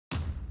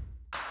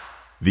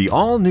The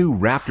all-new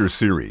Raptor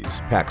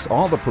series packs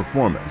all the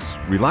performance,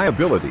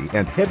 reliability,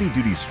 and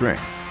heavy-duty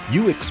strength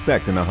you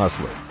expect in a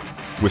Hustler,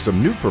 with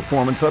some new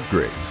performance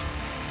upgrades.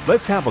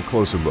 Let's have a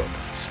closer look,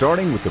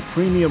 starting with the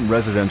premium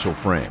residential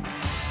frame.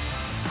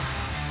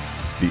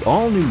 The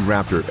all-new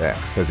Raptor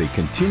X has a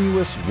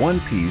continuous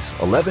one-piece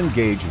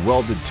 11-gauge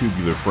welded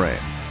tubular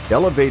frame,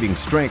 elevating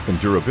strength and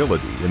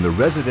durability in the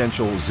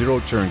residential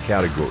zero-turn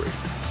category.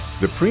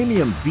 The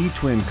premium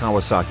V-twin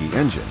Kawasaki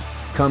engine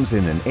comes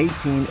in an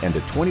 18 and a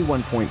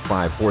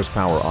 21.5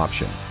 horsepower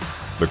option.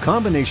 The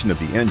combination of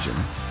the engine,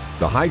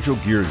 the Hydro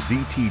Gear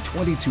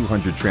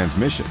ZT2200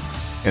 transmissions,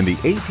 and the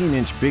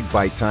 18-inch Big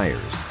Bite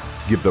tires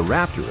give the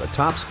Raptor a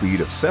top speed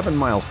of 7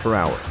 miles per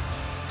hour.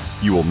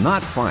 You will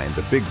not find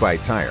the Big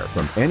Bite tire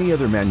from any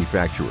other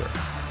manufacturer.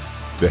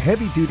 The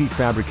heavy-duty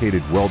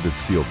fabricated welded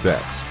steel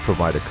decks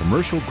provide a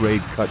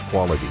commercial-grade cut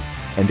quality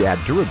and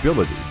add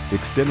durability,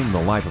 extending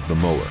the life of the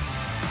mower.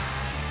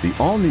 The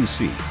all-new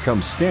seat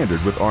comes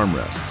standard with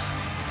armrests,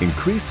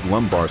 increased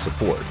lumbar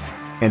support,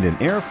 and an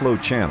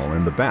airflow channel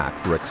in the back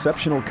for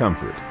exceptional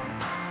comfort.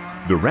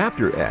 The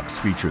Raptor X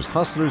features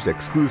Hustler's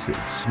exclusive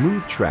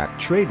Smooth Track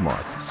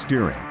trademarked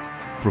steering,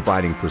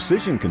 providing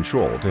precision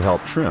control to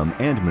help trim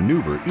and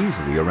maneuver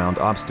easily around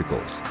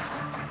obstacles.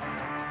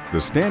 The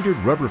standard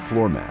rubber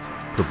floor mat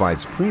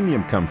provides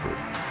premium comfort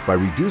by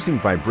reducing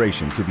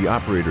vibration to the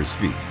operator's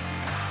feet.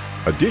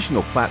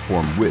 Additional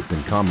platform width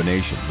in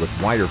combination with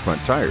wider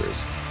front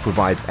tires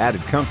provides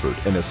added comfort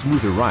and a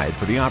smoother ride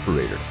for the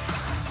operator.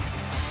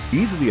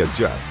 Easily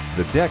adjust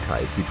the deck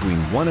height between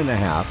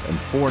 1.5 and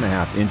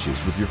 4.5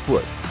 inches with your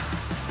foot,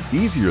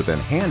 easier than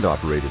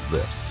hand-operated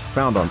lifts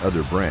found on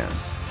other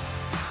brands.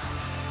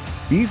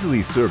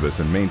 Easily service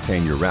and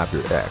maintain your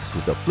Raptor X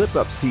with a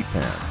flip-up seat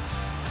pan,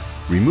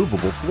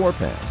 removable floor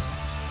pan,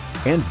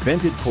 and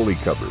vented pulley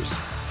covers.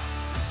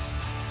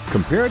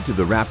 Compared to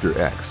the Raptor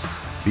X,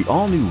 the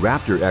all-new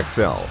Raptor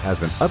XL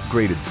has an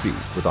upgraded seat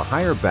with a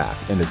higher back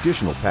and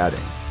additional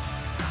padding.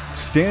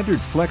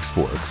 Standard flex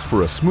forks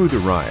for a smoother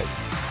ride.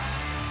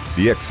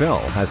 The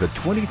XL has a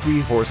 23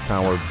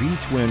 horsepower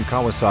V-twin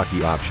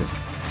Kawasaki option.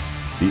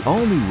 The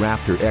all-new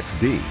Raptor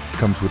XD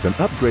comes with an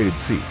upgraded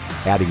seat,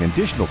 adding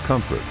additional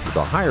comfort with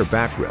a higher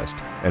backrest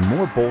and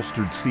more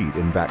bolstered seat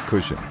and back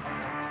cushion.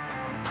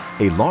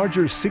 A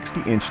larger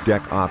 60-inch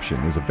deck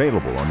option is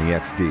available on the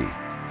XD.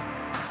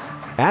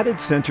 Added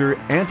center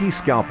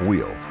anti-scalp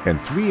wheel and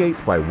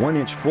 3/8 by 1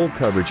 inch full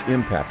coverage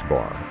impact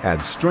bar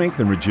add strength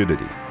and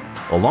rigidity.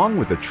 Along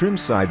with a trim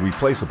side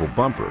replaceable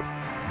bumper,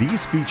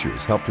 these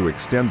features help to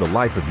extend the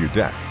life of your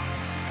deck.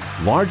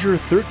 Larger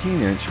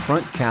 13-inch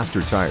front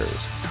caster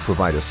tires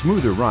provide a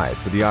smoother ride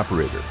for the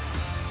operator.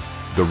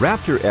 The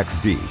Raptor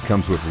XD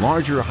comes with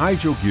larger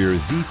Hydro Gear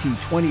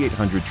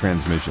ZT2800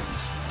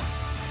 transmissions,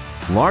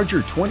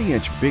 larger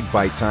 20-inch Big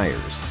Bite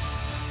tires,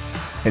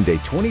 and a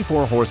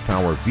 24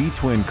 horsepower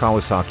V-twin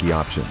Kawasaki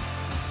option.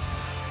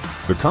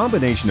 The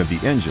combination of the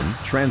engine,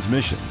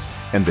 transmissions,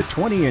 and the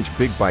 20-inch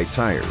Big Bite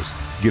tires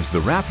gives the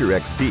Raptor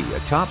XD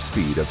a top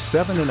speed of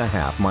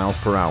 7.5 miles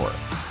per hour.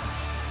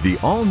 The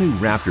all-new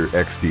Raptor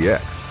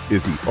XDX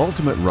is the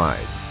ultimate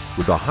ride,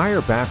 with a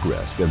higher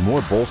backrest and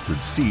more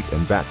bolstered seat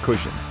and back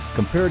cushion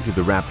compared to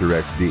the Raptor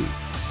XD.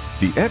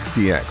 The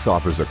XDX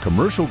offers a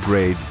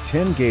commercial-grade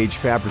 10-gauge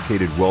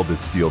fabricated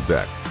welded steel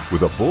deck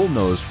with a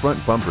bull-nose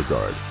front bumper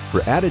guard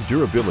for added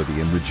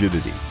durability and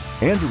rigidity,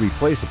 and a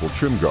replaceable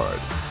trim guard.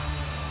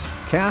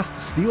 Cast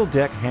steel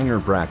deck hanger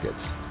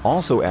brackets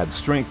also add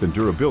strength and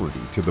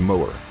durability to the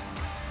mower.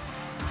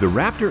 The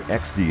Raptor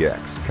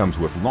XDX comes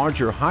with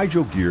larger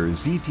Hydro Gear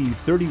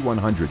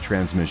ZT3100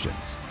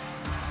 transmissions.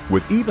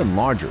 With even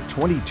larger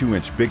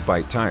 22-inch Big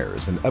Bite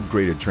tires and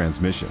upgraded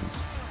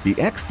transmissions, the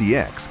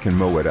XDX can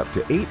mow at up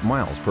to 8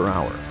 miles per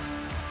hour.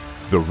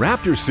 The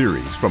Raptor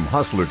series from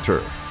Hustler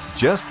Turf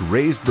just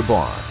raised the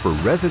bar for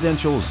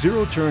residential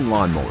zero-turn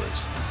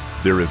lawnmowers.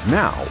 There is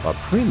now a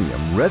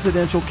premium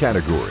residential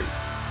category